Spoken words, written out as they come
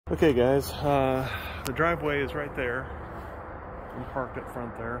Okay guys, the driveway is right there. I'm parked up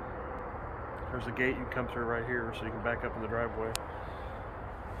front there. There's a gate you can come through right here so you can back up in the driveway.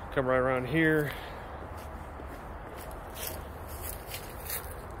 Come right around here.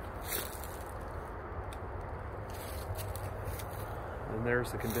 And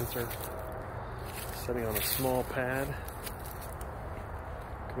there's the condenser sitting on a small pad.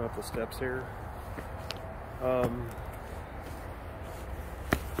 Come up the steps here.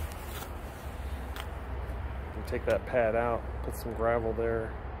 Take that pad out, put some gravel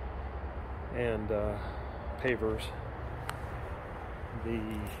there, and pavers. The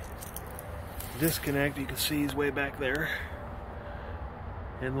disconnect you can see is way back there,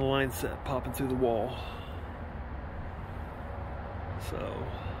 and the line set popping through the wall. So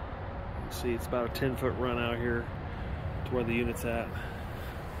you can see it's about a 10-foot run out here to where the unit's at.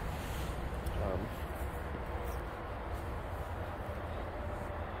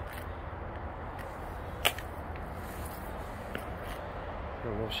 I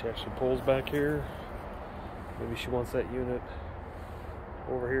don't know if she actually pulls back here. Maybe she wants that unit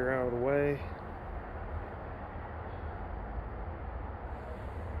over here out of the way.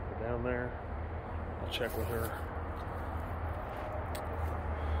 Or down there. I'll check with her.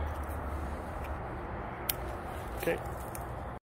 Okay.